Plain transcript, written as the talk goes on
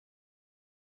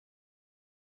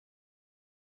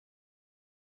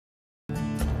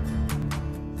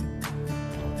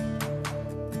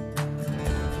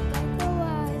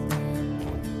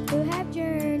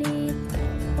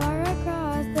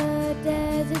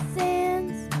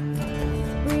sands,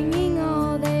 bringing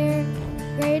all their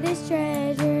greatest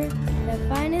treasure, the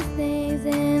finest things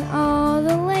in all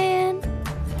the land.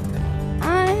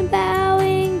 I'm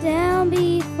bowing down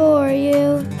before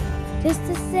you, just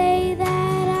to say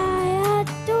that I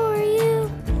adore you.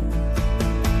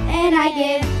 And I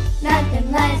give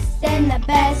nothing less than the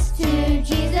best to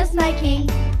Jesus, my King.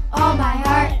 All my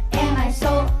heart and my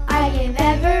soul, I give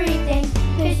everything,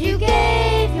 'cause you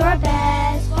gave your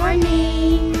best for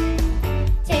me.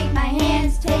 Take my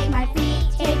hands, take my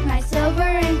feet, take my silver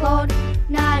and gold.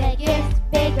 Not a gift,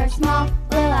 big or small,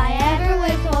 will I ever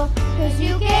withhold, 'cause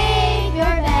you gave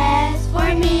your best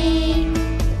for me.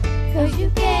 'Cause you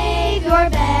gave your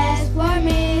best for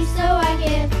me, so I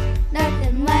give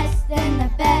nothing less than the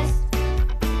best.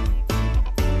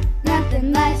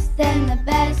 Nothing less than the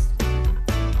best.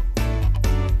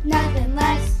 Nothing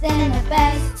less than the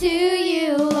best to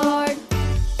you, Lord.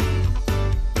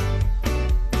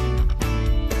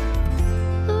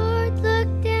 Lord, look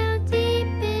down deep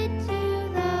into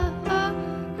the heart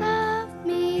of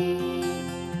me.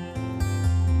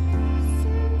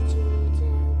 Search each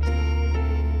and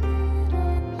every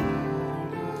little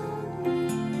part of me.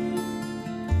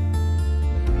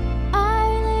 I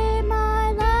lay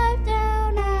my life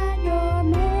down at your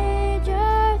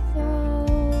manger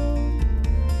throne,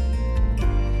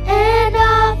 and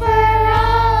offer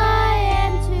all I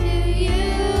am to you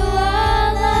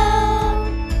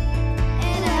alone.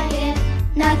 And I give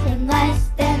nothing less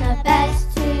than the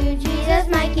best to Jesus,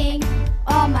 my King.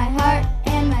 All my heart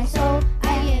and my soul,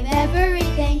 I give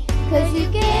everything, 'cause you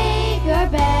gave your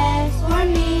best for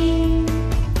me.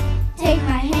 Take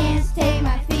my hands, take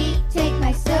my feet, take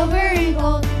my silver and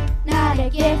gold. Not a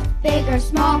gift, big or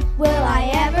small, will I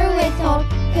ever withhold,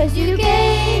 'cause you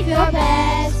gave your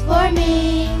best for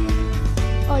me.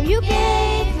 Oh, you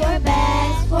gave your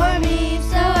best for me,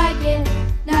 so I give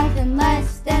nothing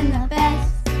less than the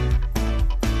best.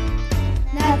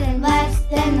 Nothing less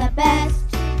than the best.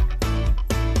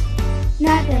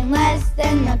 Nothing less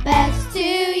than the best to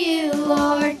you,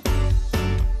 Lord.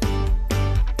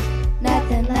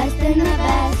 Nothing less than the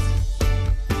best.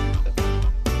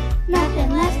 Nothing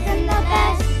less than the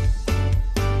best.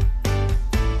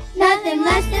 Nothing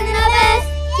less than the best.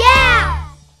 Yeah!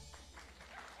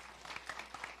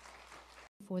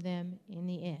 For them in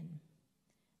the end.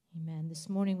 Amen. This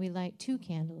morning we light 2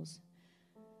 candles.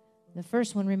 The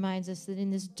first one reminds us that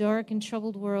in this dark and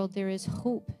troubled world there is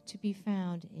hope to be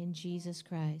found in Jesus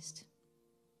Christ.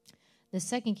 The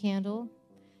second candle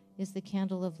is the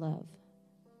candle of love.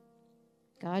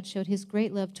 God showed his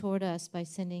great love toward us by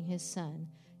sending his Son,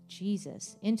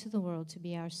 Jesus, into the world to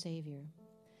be our Savior.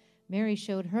 Mary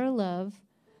showed her love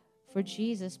for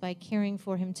Jesus by caring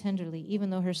for him tenderly, even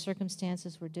though her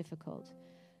circumstances were difficult.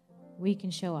 We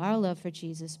can show our love for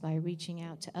Jesus by reaching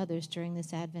out to others during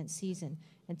this Advent season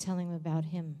and telling them about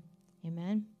him.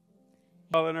 Amen?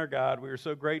 Father and our God, we are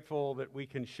so grateful that we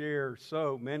can share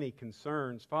so many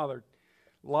concerns. Father,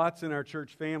 lots in our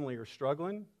church family are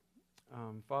struggling.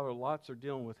 Father, lots are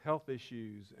dealing with health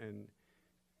issues and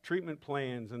treatment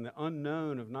plans and the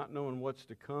unknown of not knowing what's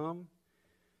to come.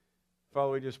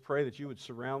 Father, we just pray that you would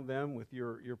surround them with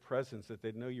your presence, that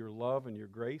they'd know your love and your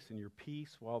grace and your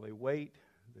peace while they wait,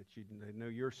 that they know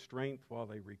your strength while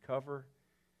they recover.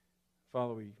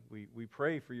 Father, we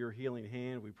pray for your healing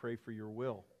hand. We pray for your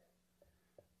will.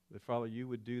 That, Father, you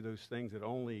would do those things that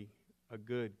only a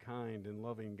good, kind, and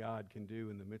loving God can do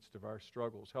in the midst of our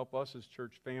struggles. Help us as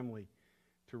church family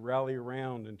to rally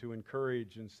around and to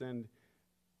encourage and send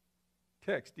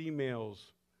text,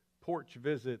 emails, porch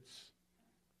visits,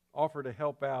 offer to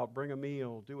help out, bring a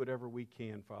meal, do whatever we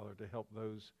can, Father, to help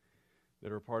those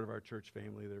that are part of our church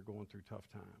family that are going through tough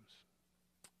times.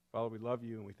 Father, we love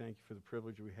you and we thank you for the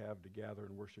privilege we have to gather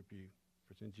and worship you.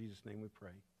 For it's in Jesus' name we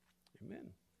pray.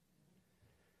 Amen.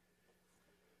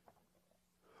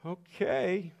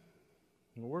 Okay.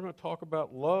 Well, we're going to talk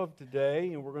about love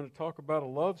today, and we're going to talk about a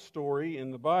love story in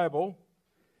the Bible.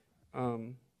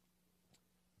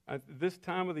 This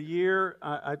time of the year,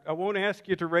 I won't ask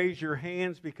you to raise your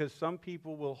hands because some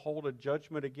people will hold a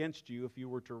judgment against you if you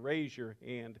were to raise your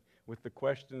hand with the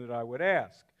question that I would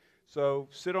ask. So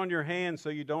sit on your hand so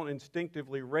you don't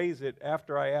instinctively raise it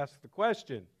after I ask the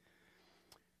question.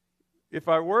 If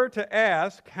I were to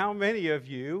ask how many of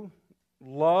you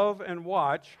love and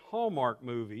watch Hallmark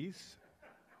movies,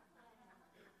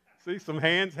 see, some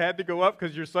hands had to go up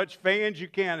because you're such fans you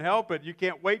can't help it. You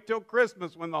can't wait till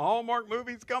Christmas when the Hallmark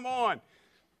movies come on.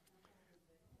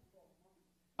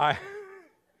 I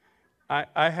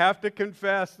have to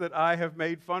confess that I have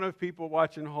made fun of people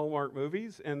watching Hallmark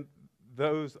movies and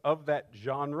those of that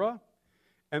genre.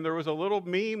 And there was a little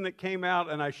meme that came out,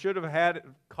 and I should have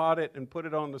caught it and put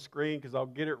it on the screen because I'll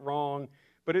get it wrong.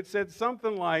 But it said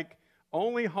something like,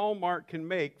 only Hallmark can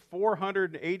make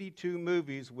 482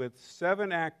 movies with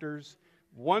 7 actors,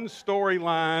 1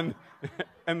 storyline,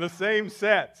 and the same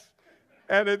sets.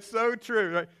 And it's so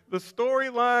true. Right? The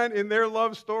storyline in their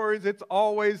love stories, it's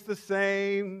always the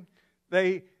same.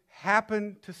 They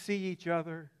happen to see each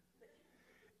other,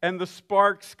 and the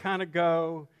sparks kind of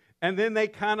go, and then they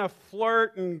kind of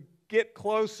flirt and get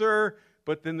closer,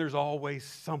 but then there's always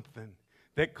something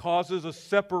that causes a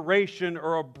separation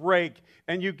or a break,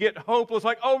 and you get hopeless,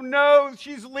 like, oh no,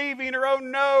 she's leaving, or oh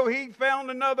no, he found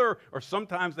another. Or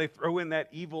sometimes they throw in that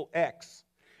evil ex.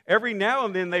 Every now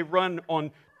and then they run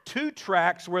on 2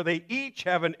 tracks where they each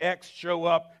have an ex show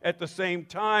up at the same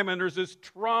time, and there's this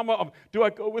trauma of, do I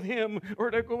go with him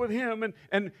or do I go with him?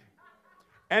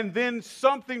 And then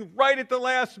something right at the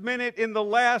last minute, in the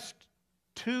last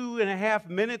 2.5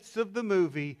 minutes of the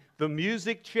movie, the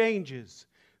music changes.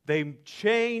 They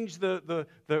change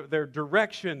their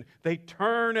direction. They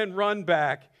turn and run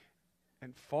back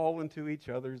and fall into each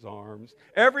other's arms.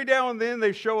 Every now and then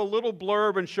they show a little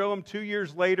blurb and show them 2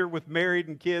 years later with married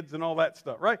and kids and all that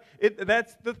stuff, right?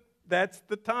 That's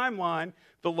the timeline.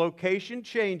 The location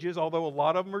changes, although a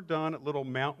lot of them are done at little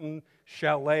mountain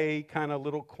chalet, kind of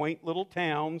little quaint little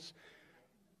towns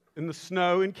in the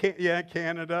snow in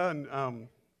Canada. And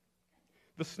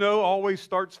the snow always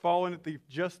starts falling at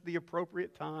just the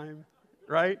appropriate time,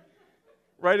 right?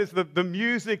 Right as the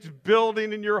music's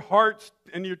building in your hearts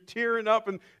and you're tearing up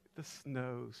and the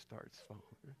snow starts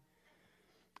falling.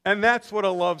 And that's what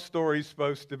a love story's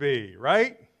supposed to be,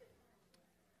 right?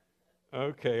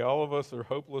 Okay, all of us are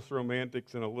hopeless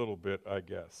romantics in a little bit, I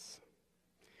guess.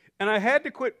 And I had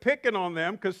to quit picking on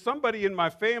them because somebody in my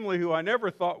family who I never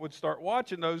thought would start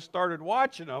watching those started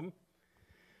watching them.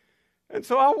 And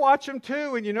so I'll watch them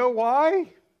too. And you know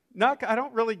why? I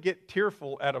don't really get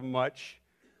tearful at them much.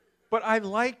 But I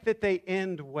like that they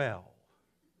end well.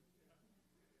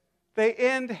 They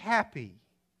end happy.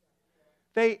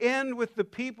 They end with the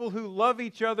people who love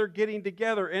each other getting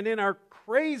together. And in our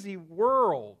crazy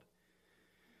world,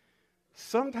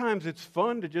 sometimes it's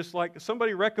fun to just, like,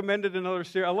 somebody recommended another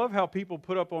series. I love how people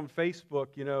put up on Facebook,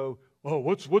 oh,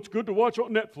 what's good to watch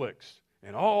on Netflix?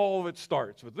 And all of it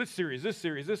starts with this series, this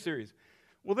series, this series.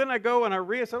 Well, then I go and I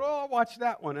read, I said, oh, I'll watch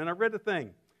that one. And I read the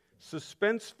thing.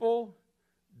 Suspenseful,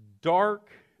 dark,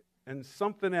 and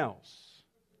something else.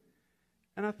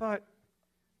 And I thought,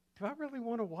 do I really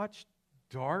want to watch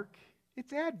dark?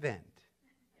 It's Advent.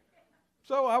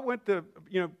 So I went to,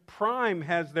 Prime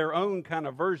has their own kind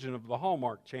of version of the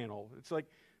Hallmark Channel. It's like,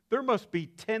 there must be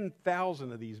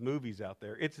 10,000 of these movies out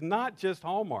there. It's not just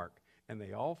Hallmark. And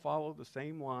they all follow the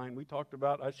same line.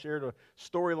 I shared a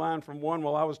storyline from one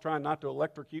while I was trying not to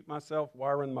electrocute myself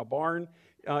wiring my barn.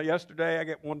 Yesterday, I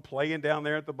got one playing down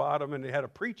there at the bottom, and it had a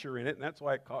preacher in it, and that's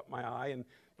why it caught my eye. And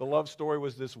the love story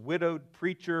was this widowed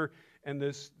preacher and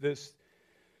this.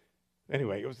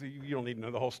 Anyway, you don't need to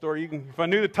know the whole story. If I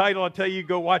knew the title, I'd tell you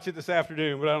go watch it this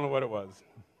afternoon, but I don't know what it was.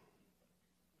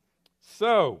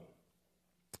 So,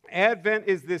 Advent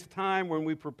is this time when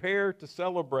we prepare to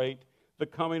celebrate the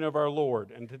coming of our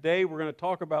Lord. And today we're going to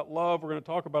talk about love. We're going to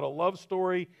talk about a love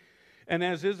story. And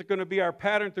as is going to be our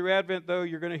pattern through Advent, though,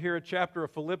 you're going to hear a chapter of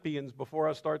Philippians before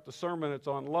I start the sermon. It's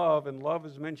on love, and love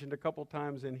is mentioned a couple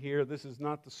times in here. This is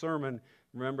not the sermon.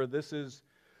 Remember, this is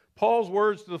Paul's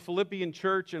words to the Philippian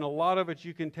church, and a lot of it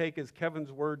you can take as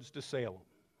Kevin's words to Salem.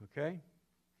 Okay?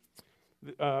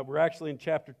 We're actually in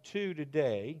chapter 2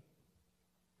 today.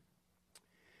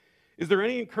 Is there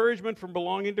any encouragement from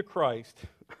belonging to Christ?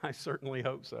 I certainly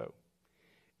hope so.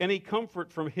 Any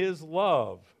comfort from His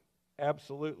love?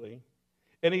 Absolutely.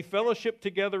 Any fellowship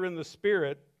together in the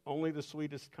Spirit? Only the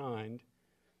sweetest kind.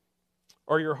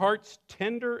 Are your hearts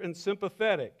tender and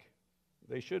sympathetic?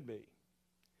 They should be.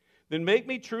 Then make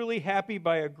me truly happy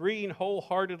by agreeing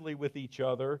wholeheartedly with each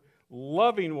other,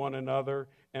 loving one another,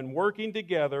 and working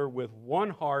together with one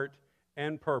heart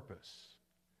and purpose.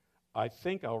 I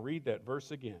think I'll read that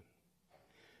verse again.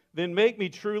 Then make me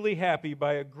truly happy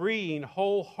by agreeing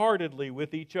wholeheartedly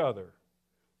with each other,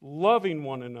 loving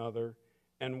one another,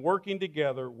 and working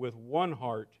together with one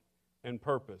heart and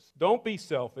purpose. Don't be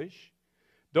selfish.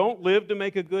 Don't live to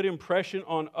make a good impression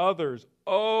on others.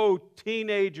 Oh,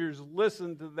 teenagers,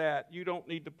 listen to that. You don't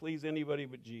need to please anybody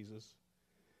but Jesus.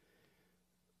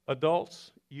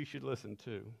 Adults, you should listen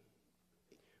too.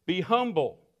 Be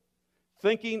humble,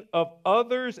 thinking of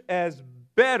others as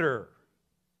better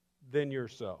than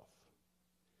yourself.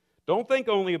 Don't think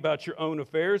only about your own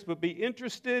affairs, but be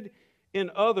interested in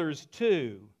others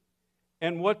too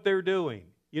and what they're doing.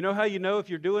 You know how you know if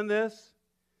you're doing this?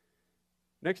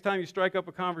 Next time you strike up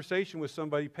a conversation with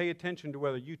somebody, pay attention to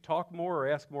whether you talk more or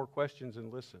ask more questions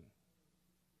and listen.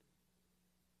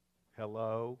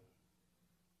 Hello?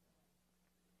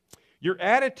 Your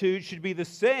attitude should be the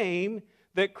same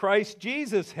that Christ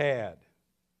Jesus had.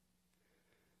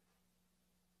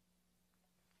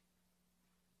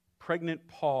 Pregnant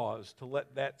pause to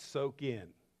let that soak in.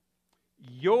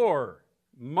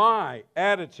 My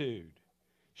attitude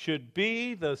should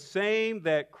be the same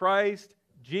that Christ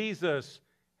Jesus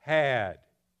had.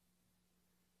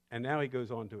 And now he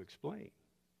goes on to explain.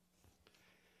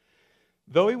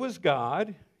 Though he was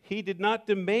God, he did not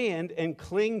demand and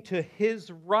cling to his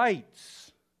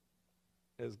rights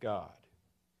as God.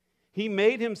 He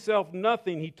made himself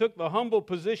nothing. He took the humble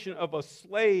position of a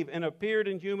slave and appeared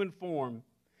in human form.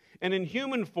 And in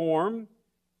human form,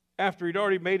 after he'd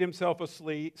already made himself a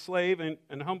slave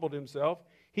and humbled himself,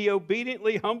 he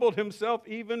obediently humbled himself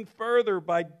even further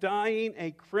by dying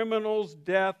a criminal's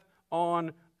death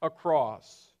on a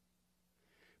cross.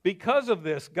 Because of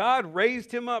this, God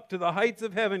raised him up to the heights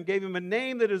of heaven, gave him a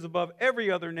name that is above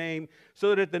every other name, so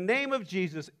that at the name of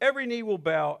Jesus, every knee will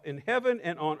bow in heaven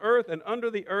and on earth and under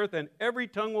the earth, and every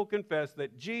tongue will confess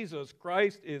that Jesus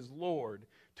Christ is Lord,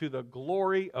 to the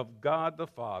glory of God the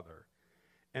Father.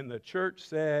 And the church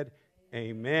said,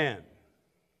 Amen.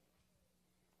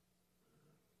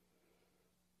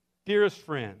 Dearest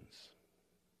friends,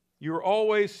 you were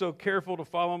always so careful to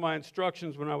follow my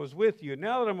instructions when I was with you.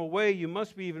 Now that I'm away, you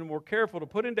must be even more careful to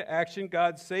put into action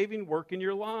God's saving work in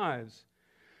your lives,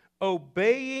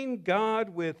 obeying God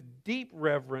with deep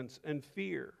reverence and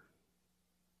fear.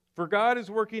 For God is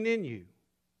working in you,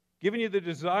 giving you the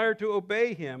desire to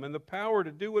obey him and the power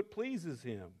to do what pleases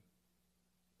him.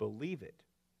 Believe it.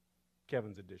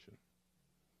 Kevin's edition.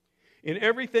 In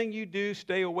everything you do,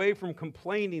 stay away from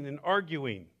complaining and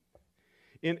arguing.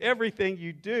 In everything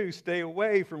you do, stay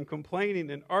away from complaining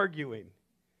and arguing.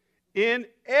 In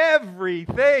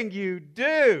everything you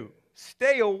do,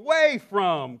 stay away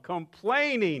from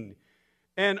complaining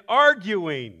and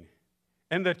arguing.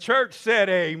 And the church said,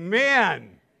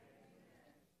 Amen.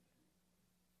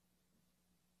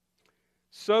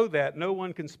 So that no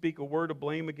one can speak a word of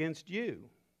blame against you.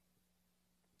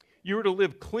 You are to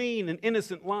live clean and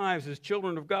innocent lives as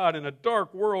children of God in a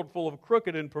dark world full of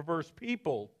crooked and perverse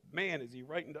people. Man, is he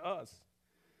writing to us.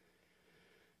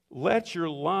 Let your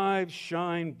lives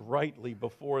shine brightly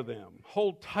before them.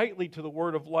 Hold tightly to the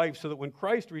word of life so that when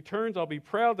Christ returns, I'll be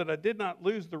proud that I did not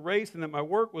lose the race and that my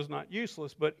work was not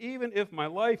useless. But even if my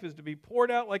life is to be poured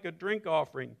out like a drink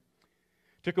offering,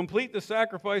 to complete the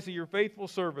sacrifice of your faithful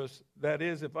service, that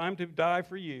is, if I'm to die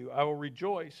for you, I will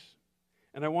rejoice.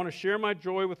 And I want to share my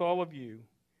joy with all of you.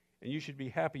 And you should be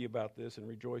happy about this and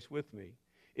rejoice with me.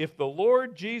 If the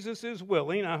Lord Jesus is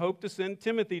willing, I hope to send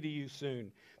Timothy to you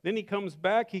soon. Then he comes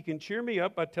back, he can cheer me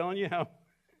up by telling you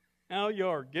how you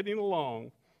are getting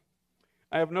along.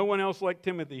 I have no one else like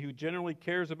Timothy who generally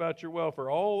cares about your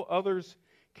welfare. All others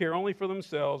care only for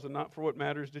themselves and not for what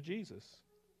matters to Jesus.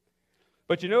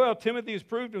 But you know how Timothy has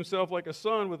proved himself like a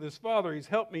son with his father. He's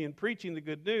helped me in preaching the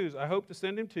good news. I hope to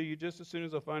send him to you just as soon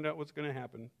as I find out what's going to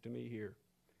happen to me here.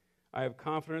 I have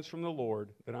confidence from the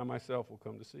Lord that I myself will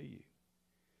come to see you.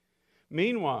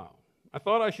 Meanwhile, I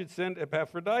thought I should send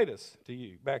Epaphroditus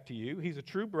back to you. He's a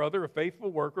true brother, a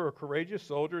faithful worker, a courageous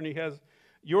soldier, and he has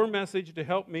your message to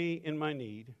help me in my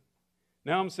need.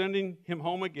 Now I'm sending him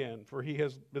home again, for he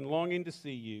has been longing to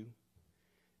see you.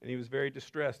 And he was very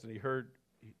distressed, and he heard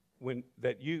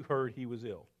that you heard he was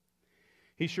ill.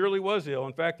 He surely was ill.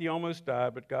 In fact, he almost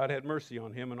died, but God had mercy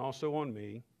on him and also on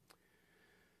me,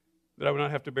 that I would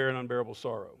not have to bear an unbearable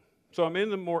sorrow. So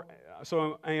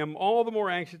I am all the more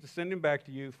anxious to send him back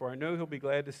to you, for I know he'll be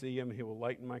glad to see him, and he will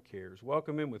lighten my cares.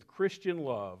 Welcome him with Christian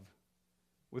love,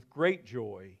 with great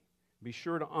joy. Be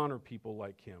sure to honor people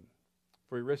like him,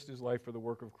 for he risked his life for the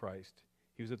work of Christ.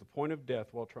 He was at the point of death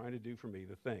while trying to do for me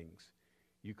the things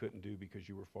you couldn't do because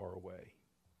you were far away.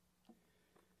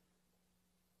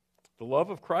 The love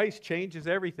of Christ changes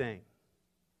everything.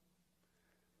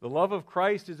 The love of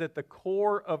Christ is at the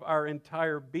core of our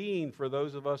entire being for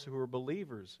those of us who are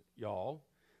believers, y'all.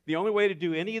 The only way to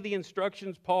do any of the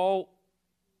instructions Paul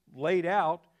laid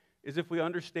out is if we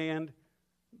understand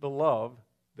the love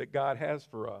that God has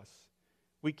for us.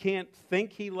 We can't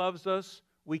think he loves us.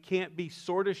 We can't be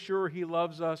sort of sure he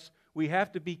loves us. We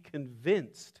have to be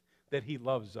convinced that he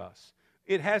loves us.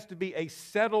 It has to be a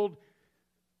settled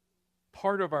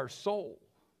part of our soul.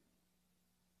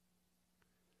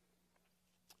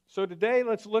 So today,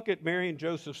 let's look at Mary and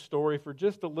Joseph's story for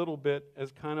just a little bit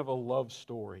as kind of a love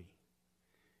story.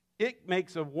 It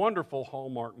makes a wonderful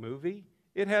Hallmark movie.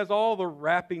 It has all the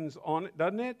wrappings on it,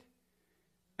 doesn't it?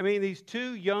 I mean, these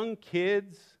two young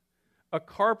kids, a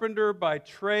carpenter by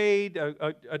trade,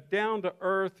 a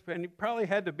down-to-earth, and he probably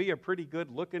had to be a pretty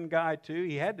good-looking guy, too.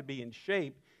 He had to be in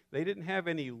shape. They didn't have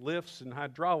any lifts and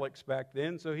hydraulics back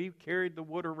then, so he carried the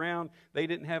wood around. They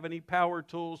didn't have any power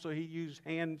tools, so he used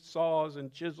hand saws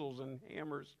and chisels and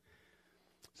hammers.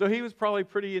 So he was probably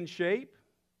pretty in shape.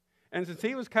 And since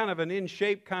he was kind of an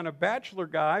in-shape kind of bachelor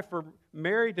guy, for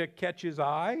Mary to catch his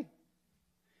eye,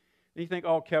 and you think,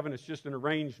 oh, Kevin, it's just an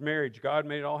arranged marriage. God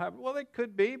made it all happen. Well, it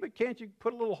could be, but can't you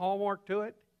put a little hallmark to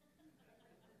it?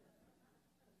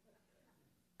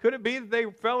 Could it be that they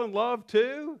fell in love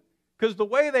too? Because the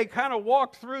way they kind of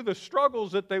walked through the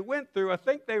struggles that they went through, I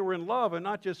think they were in love and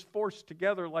not just forced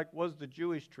together like was the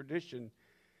Jewish tradition,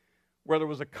 where there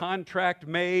was a contract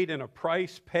made and a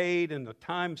price paid and the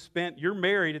time spent. You're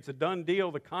married, it's a done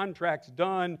deal, the contract's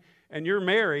done, and you're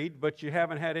married, but you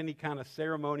haven't had any kind of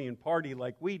ceremony and party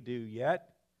like we do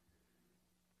yet.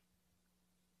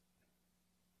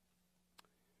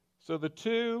 So the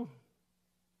two,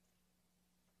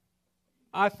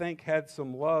 I think, had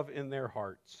some love in their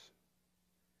hearts.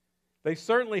 They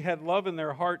certainly had love in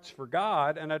their hearts for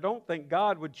God, and I don't think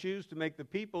God would choose to make the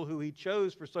people who He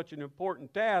chose for such an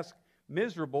important task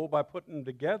miserable by putting them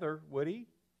together, would He?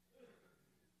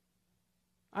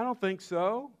 I don't think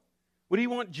so. Would He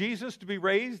want Jesus to be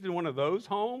raised in one of those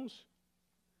homes?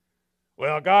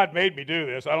 Well, God made me do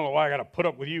this. I don't know why I got to put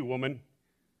up with you, woman.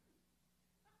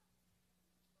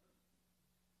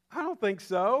 I don't think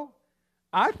so.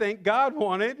 I think God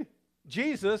wanted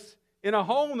Jesus in a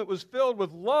home that was filled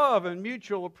with love and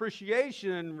mutual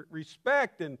appreciation and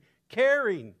respect and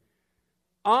caring,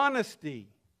 honesty.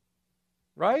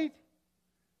 Right?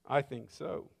 I think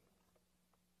so.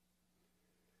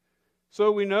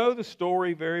 So we know the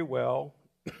story very well.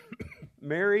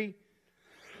 Mary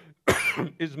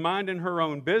is minding her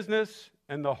own business,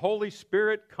 and the Holy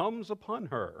Spirit comes upon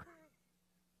her.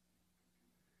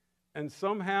 And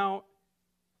somehow,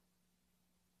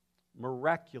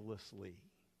 miraculously,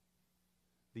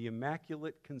 the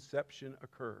Immaculate Conception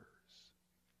occurs.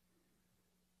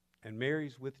 And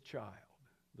Mary's with child,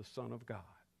 the Son of God,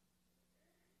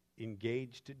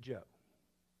 engaged to Joe.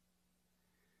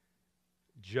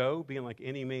 Joe, being like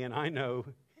any man I know,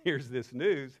 hears this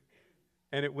news,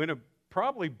 and it went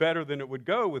probably better than it would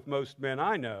go with most men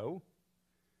I know.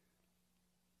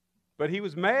 But he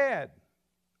was mad.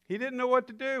 He didn't know what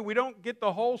to do. We don't get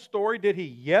the whole story. Did he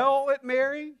yell at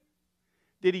Mary?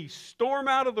 Did he storm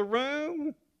out of the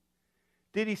room?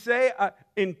 Did he say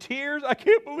in tears, I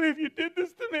can't believe you did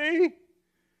this to me?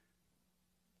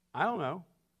 I don't know.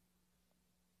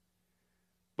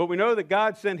 But we know that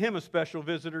God sent him a special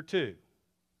visitor too.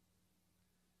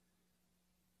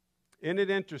 Isn't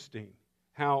it interesting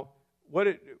how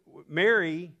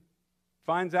Mary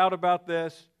finds out about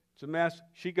this? It's a mess.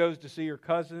 She goes to see her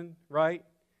cousin, right?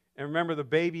 And remember, the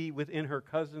baby within her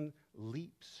cousin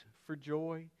leaps for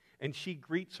joy. And she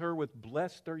greets her with,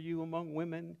 blessed are you among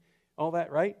women. All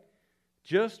that, right?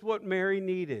 Just what Mary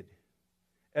needed.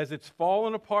 As it's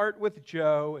fallen apart with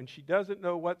Joe and she doesn't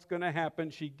know what's going to happen,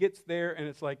 she gets there and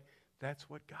it's like, that's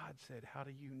what God said. How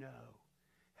do you know?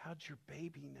 How'd your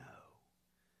baby know?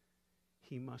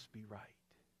 He must be right.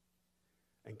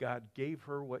 And God gave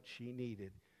her what she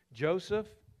needed. Joseph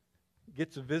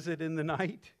gets a visit in the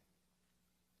night.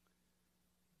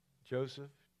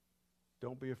 Joseph,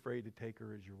 don't be afraid to take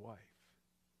her as your wife.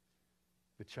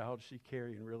 The child she's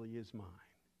carrying really is mine.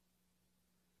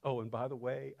 Oh, and by the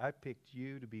way, I picked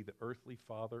you to be the earthly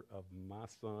father of my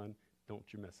son. Don't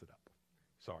you mess it up.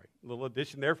 Sorry, a little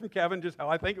addition there from Kevin, just how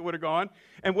I think it would have gone.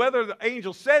 And whether the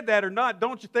angel said that or not,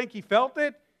 don't you think he felt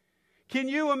it? Can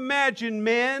you imagine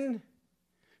men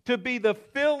to be the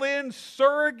fill-in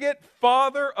surrogate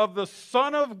father of the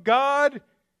Son of God,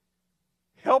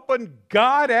 helping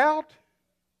God out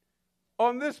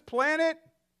on this planet?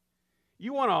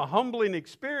 You want a humbling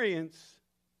experience.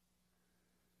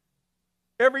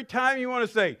 Every time you want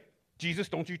to say, Jesus,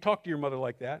 don't you talk to your mother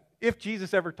like that. If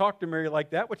Jesus ever talked to Mary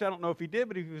like that, which I don't know if he did,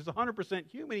 but if he was 100%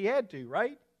 human, he had to,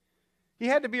 right? He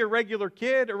had to be a regular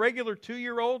kid, a regular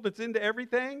 2-year-old that's into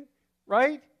everything,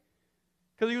 right?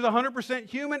 Because he was 100%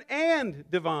 human and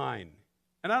divine.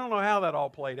 And I don't know how that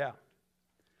all played out.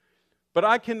 But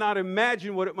I cannot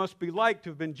imagine what it must be like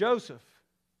to have been Joseph,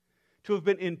 to have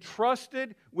been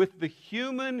entrusted with the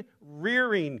human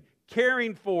rearing,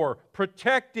 caring for,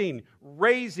 protecting,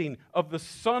 raising of the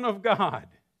Son of God.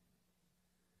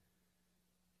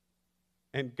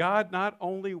 And God not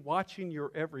only watching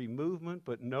your every movement,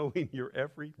 but knowing your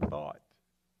every thought.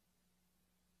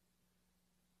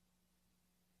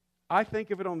 I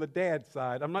think of it on the dad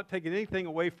side. I'm not taking anything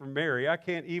away from Mary. I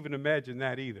can't even imagine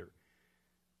that either.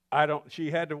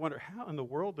 She had to wonder, how in the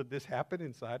world did this happen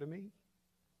inside of me?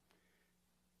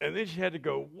 And then she had to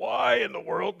go, why in the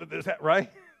world did this happen,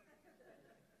 right?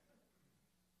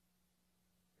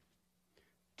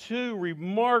 Two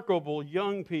remarkable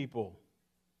young people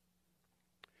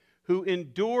who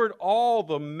endured all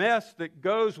the mess that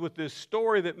goes with this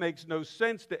story that makes no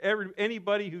sense to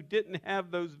anybody who didn't have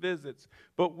those visits.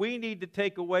 But we need to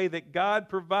take away that God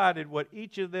provided what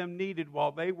each of them needed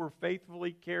while they were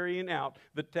faithfully carrying out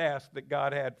the task that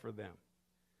God had for them.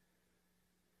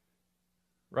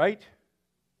 Right?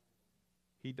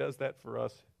 He does that for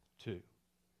us too.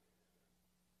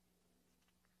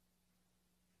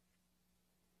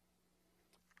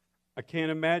 I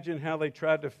can't imagine how they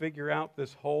tried to figure out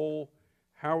this whole,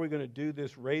 how are we going to do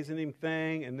this raising him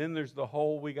thing? And then there's the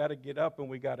whole, we got to get up and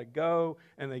we got to go.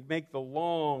 And they make the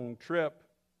long trip.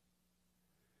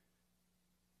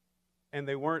 And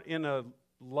they weren't in a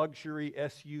luxury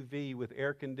SUV with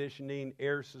air conditioning,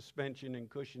 air suspension, and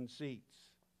cushioned seats.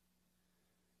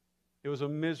 It was a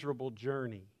miserable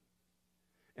journey.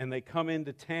 And they come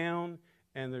into town,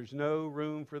 and there's no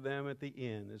room for them at the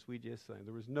inn, as we just said.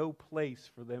 There was no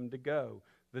place for them to go.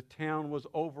 The town was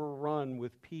overrun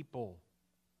with people.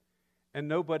 And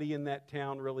nobody in that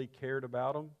town really cared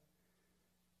about them.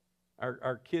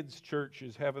 Our kids' church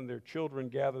is having their children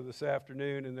gather this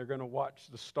afternoon, and they're going to watch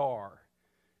The Star.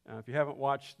 If you haven't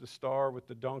watched The Star with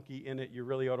the donkey in it, you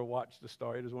really ought to watch The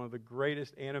Star. It is one of the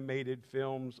greatest animated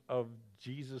films of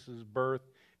Jesus' birth,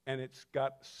 and it's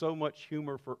got so much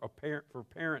humor for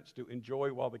parents to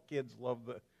enjoy while the kids love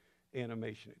the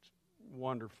animation. It's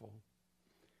wonderful.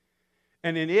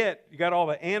 And in it, you got all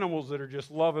the animals that are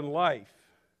just loving life.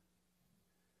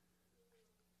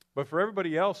 But for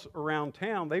everybody else around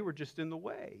town, they were just in the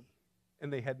way,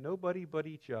 and they had nobody but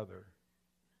each other.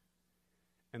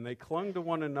 And they clung to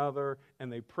one another,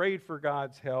 and they prayed for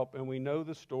God's help, and we know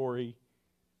the story.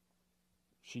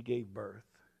 She gave birth,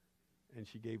 and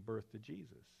she gave birth to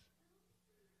Jesus.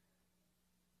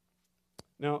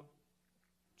 Now,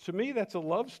 to me, that's a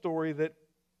love story that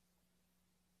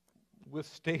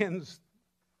withstands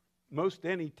most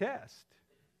any test.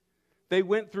 They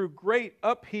went through great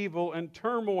upheaval and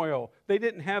turmoil. They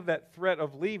didn't have that threat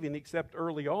of leaving except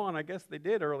early on. I guess they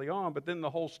did early on, but then the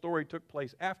whole story took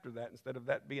place after that instead of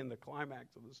that being the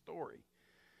climax of the story.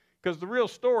 Because the real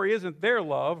story isn't their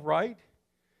love, right?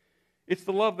 It's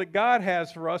the love that God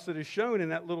has for us that is shown in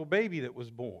that little baby that was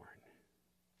born.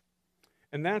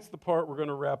 And that's the part we're going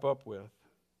to wrap up with.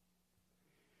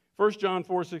 1 John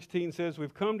 4:16 says,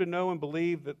 we've come to know and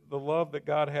believe that the love that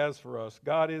God has for us.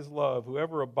 God is love.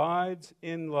 Whoever abides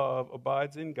in love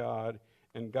abides in God,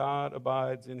 and God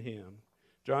abides in him.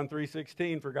 John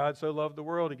 3:16, for God so loved the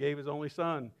world, he gave his only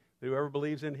Son, that whoever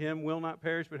believes in him will not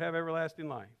perish but have everlasting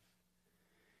life.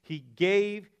 He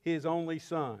gave his only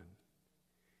Son.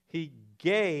 He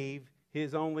gave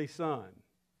his only Son.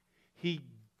 He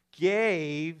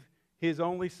gave his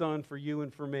only Son for you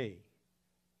and for me.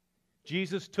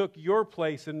 Jesus took your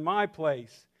place and my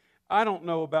place. I don't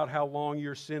know about how long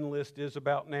your sin list is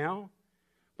about now,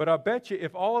 but I bet you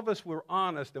if all of us were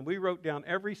honest and we wrote down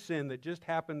every sin that just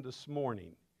happened this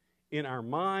morning in our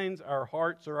minds, our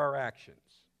hearts, or our actions,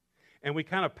 and we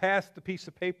kind of passed the piece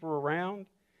of paper around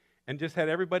and just had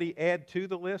everybody add to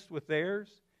the list with theirs,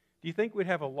 do you think we'd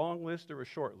have a long list or a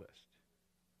short list?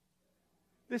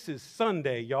 This is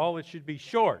Sunday, y'all. It should be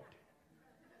short.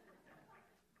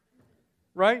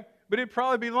 Right? But it'd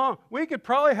probably be long. We could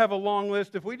probably have a long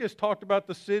list if we just talked about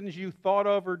the sins you thought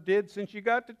of or did since you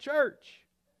got to church.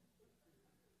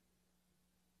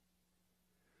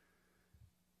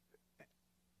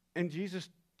 And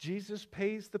Jesus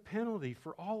pays the penalty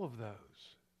for all of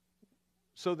those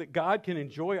so that God can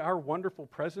enjoy our wonderful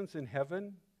presence in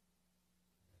heaven?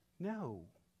 No,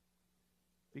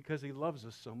 because he loves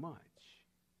us so much.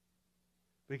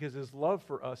 Because his love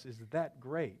for us is that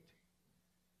great.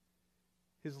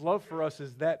 His love for us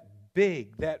is that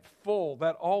big, that full,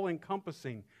 that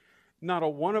all-encompassing. Not a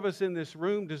one of us in this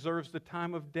room deserves the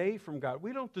time of day from God.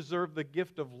 We don't deserve the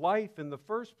gift of life in the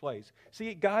first place.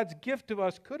 See, God's gift to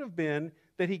us could have been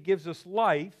that he gives us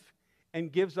life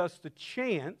and gives us the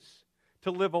chance to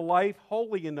live a life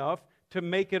holy enough to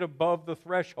make it above the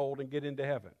threshold and get into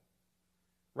heaven.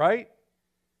 Right?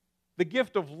 The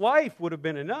gift of life would have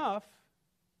been enough.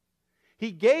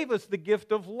 He gave us the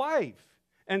gift of life.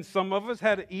 And some of us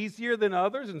had it easier than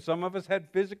others, and some of us had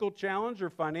physical challenges or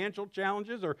financial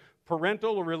challenges or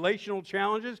parental or relational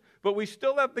challenges, but we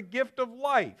still have the gift of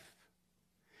life.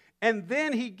 And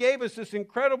then he gave us this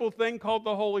incredible thing called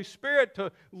the Holy Spirit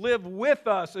to live with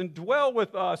us and dwell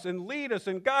with us and lead us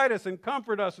and guide us and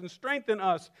comfort us and strengthen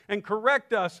us and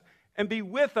correct us. and be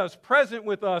with us, present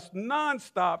with us,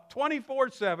 nonstop,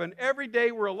 24/7, every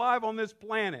day we're alive on this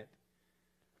planet.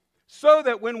 So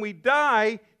that when we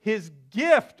die, His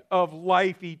gift of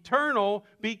life eternal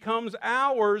becomes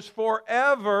ours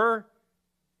forever.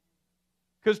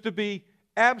 Because to be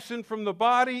absent from the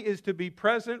body is to be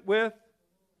present with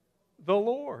the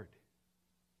Lord.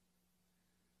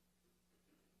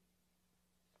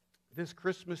 This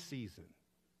Christmas season,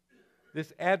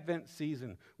 this Advent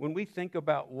season, when we think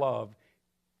about love,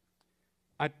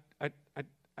 I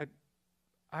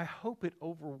hope it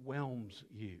overwhelms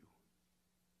you.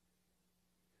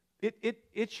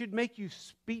 It should make you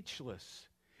speechless.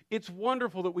 It's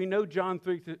wonderful that we know John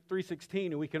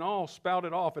 3:16 and we can all spout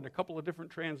it off in a couple of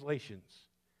different translations.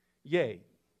 Yay,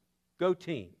 go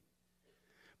team.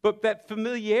 But that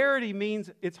familiarity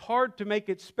means it's hard to make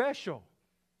it special.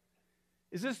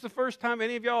 Is this the first time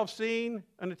any of y'all have seen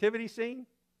a nativity scene?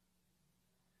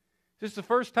 Is this the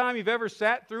first time you've ever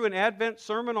sat through an Advent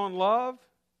sermon on love?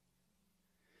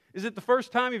 Is it the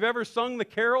first time you've ever sung the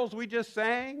carols we just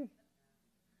sang?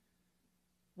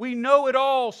 We know it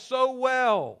all so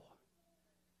well.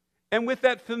 And with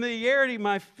that familiarity,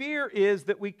 my fear is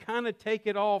that we kind of take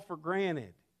it all for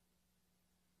granted.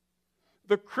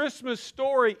 The Christmas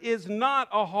story is not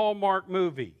a Hallmark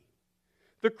movie.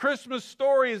 The Christmas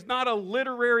story is not a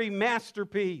literary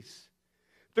masterpiece.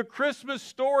 The Christmas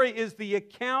story is the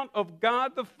account of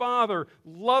God the Father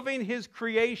loving His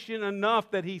creation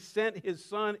enough that He sent His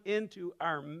Son into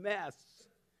our mess.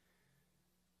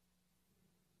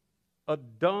 A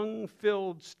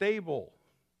dung-filled stable.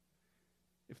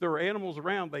 If there were animals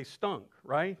around, they stunk,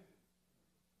 right?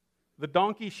 The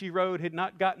donkey she rode had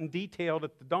not gotten detailed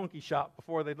at the donkey shop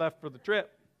before they left for the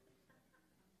trip.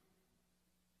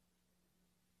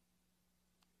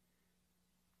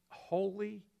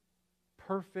 Holy,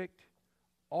 perfect,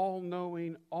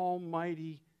 all-knowing,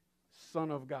 almighty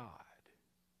Son of God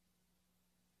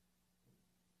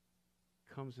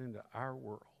comes into our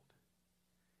world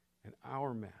and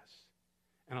our mess.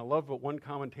 And I love what one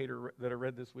commentator that I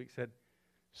read this week said,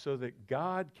 so that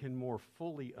God can more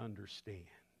fully understand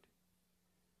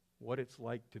what it's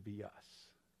like to be us.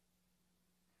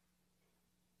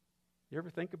 You ever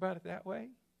think about it that way?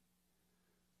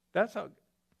 That's how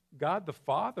God the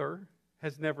Father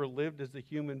has never lived as a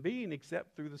human being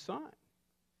except through the Son.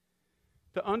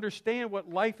 To understand what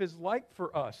life is like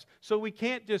for us. So we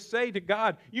can't just say to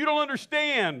God, you don't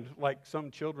understand, like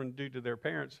some children do to their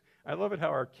parents. I love it how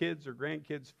our kids or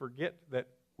grandkids forget that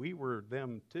we were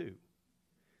them too.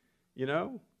 You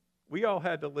know, we all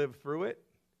had to live through it.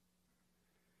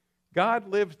 God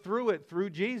lived through it through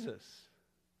Jesus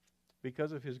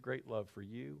because of His great love for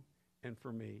you and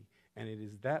for me. And it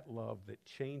is that love that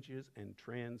changes and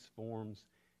transforms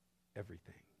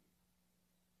everything.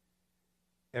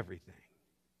 Everything.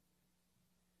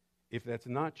 If that's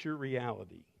not your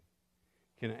reality,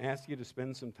 can I ask you to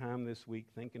spend some time this week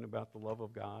thinking about the love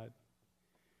of God?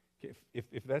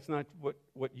 If that's not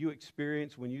what you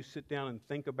experience when you sit down and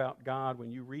think about God, when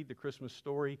you read the Christmas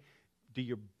story, do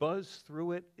you buzz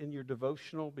through it in your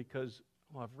devotional? Because,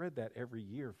 well, I've read that every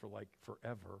year for like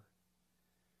forever.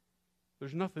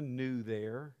 There's nothing new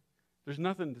there. There's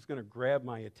nothing that's going to grab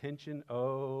my attention.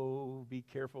 Oh, be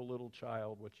careful, little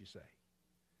child, what you say.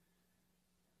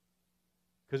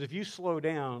 Because if you slow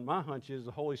down, my hunch is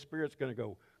the Holy Spirit's going to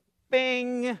go,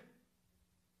 bing!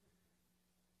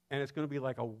 And it's going to be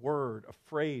like a word, a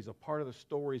phrase, a part of the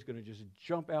story is going to just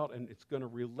jump out and it's going to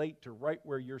relate to right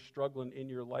where you're struggling in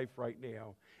your life right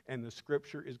now. And the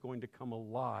Scripture is going to come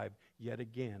alive yet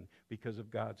again because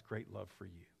of God's great love for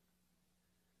you.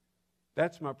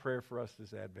 That's my prayer for us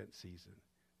this Advent season,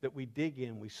 that we dig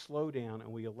in, we slow down,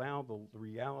 and we allow the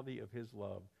reality of His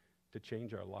love to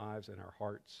change our lives and our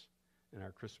hearts and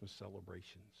our Christmas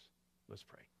celebrations. Let's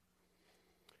pray.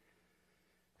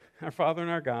 Our Father and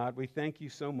our God, we thank You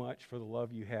so much for the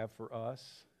love You have for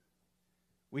us.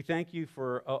 We thank You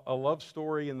for a love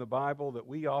story in the Bible that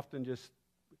we often just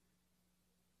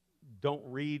don't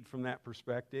read from that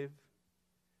perspective.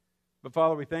 But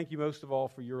Father, we thank You most of all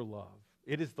for Your love.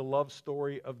 It is the love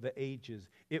story of the ages.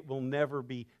 It will never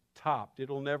be topped. It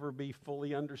will never be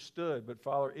fully understood. But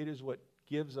Father, it is what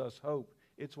gives us hope.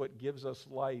 It's what gives us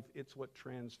life. It's what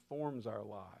transforms our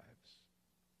lives.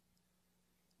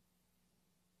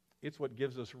 It's what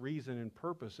gives us reason and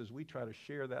purpose as we try to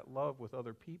share that love with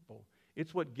other people.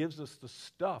 It's what gives us the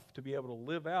stuff to be able to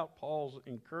live out Paul's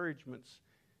encouragements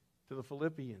to the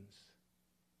Philippians.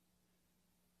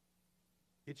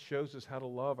 It shows us how to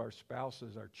love our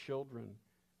spouses, our children,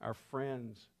 our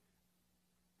friends,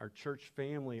 our church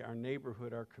family, our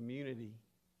neighborhood, our community.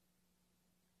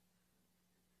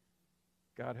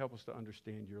 God, help us to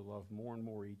understand your love more and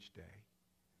more each day.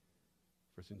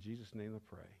 For it's in Jesus' name I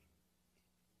pray.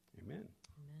 Amen.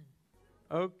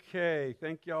 Amen. Okay,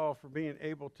 thank y'all for being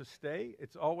able to stay.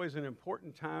 It's always an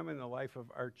important time in the life of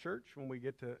our church when we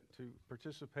get to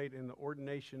participate in the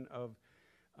ordination of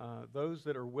those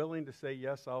that are willing to say,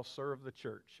 yes, I'll serve the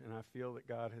church. And I feel that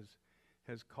God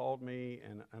has called me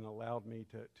and allowed me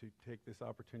to take this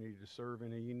opportunity to serve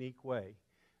in a unique way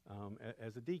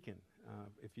as a deacon.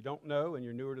 If you don't know and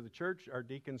you're newer to the church, our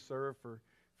deacons serve for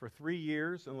 3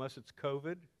 years unless it's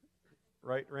COVID,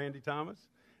 right, Randy Thomas?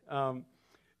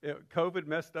 COVID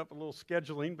messed up a little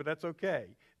scheduling, but that's okay.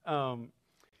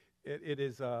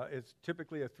 It's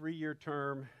typically a 3-year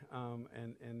term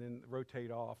and then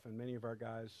rotate off, and many of our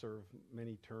guys serve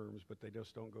many terms, but they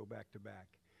just don't go back to back.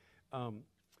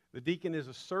 The deacon is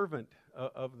a servant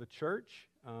of the church.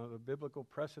 The biblical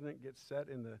precedent gets set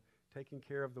in the taking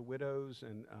care of the widows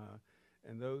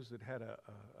and those that had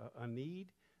a need,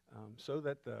 so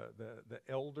that the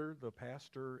elder, the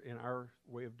pastor, in our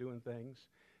way of doing things,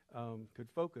 could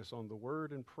focus on the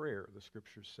word and prayer, the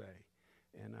scriptures say.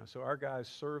 And so our guys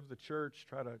serve the church,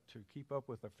 try to keep up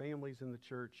with the families in the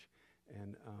church,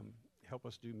 and help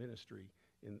us do ministry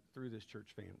through this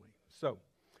church family. So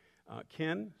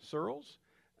Ken Searles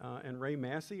and Ray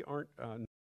Massey aren't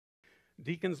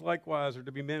deacons. Likewise are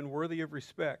to be men worthy of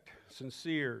respect,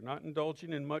 sincere, not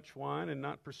indulging in much wine, and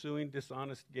not pursuing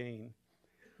dishonest gain.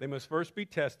 They must first be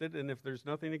tested, and if there's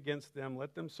nothing against them,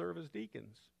 let them serve as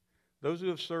deacons. Those who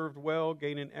have served well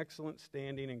gain an excellent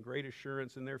standing and great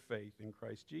assurance in their faith in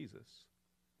Christ Jesus.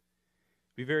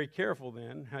 Be very careful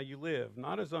then how you live,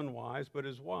 not as unwise, but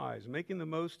as wise, making the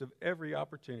most of every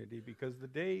opportunity, because the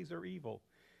days are evil.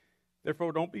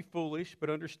 Therefore, don't be foolish, but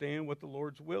understand what the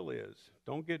Lord's will is.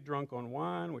 Don't get drunk on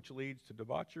wine, which leads to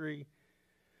debauchery.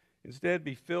 Instead,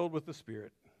 be filled with the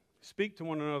Spirit. Speak to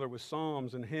one another with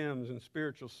psalms and hymns and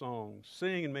spiritual songs.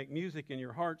 Sing and make music in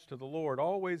your hearts to the Lord,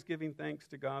 always giving thanks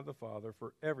to God the Father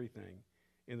for everything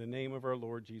in the name of our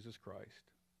Lord Jesus Christ.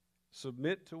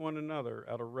 Submit to one another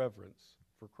out of reverence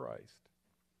for Christ.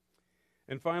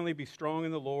 And finally, be strong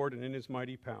in the Lord and in his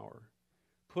mighty power.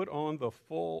 Put on the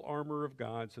full armor of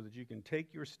God so that you can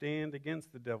take your stand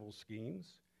against the devil's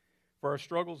schemes. For our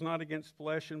struggle is not against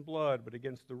flesh and blood, but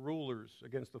against the rulers,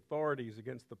 against authorities,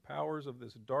 against the powers of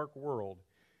this dark world,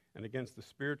 and against the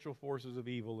spiritual forces of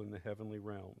evil in the heavenly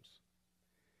realms.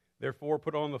 Therefore,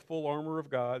 put on the full armor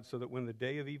of God so that when the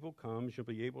day of evil comes, you'll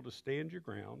be able to stand your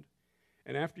ground.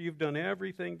 And after you've done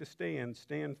everything to stand,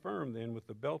 stand firm then with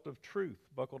the belt of truth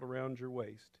buckled around your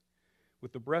waist,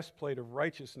 with the breastplate of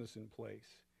righteousness in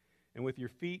place, and with your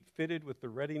feet fitted with the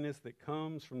readiness that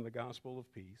comes from the gospel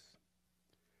of peace.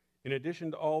 In addition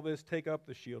to all this, take up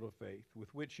the shield of faith,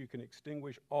 with which you can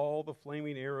extinguish all the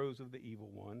flaming arrows of the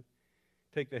evil one.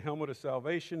 Take the helmet of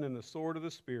salvation and the sword of the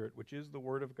Spirit, which is the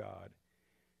word of God,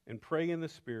 and pray in the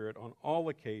Spirit on all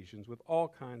occasions with all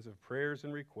kinds of prayers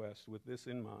and requests with this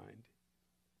in mind.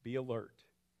 Be alert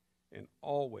and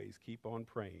always keep on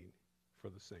praying for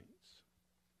the saints.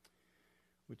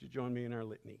 Would you join me in our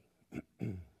litany?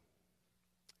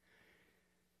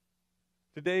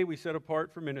 Today we set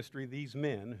apart for ministry these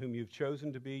men whom you've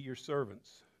chosen to be your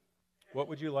servants. What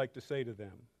would you like to say to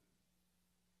them?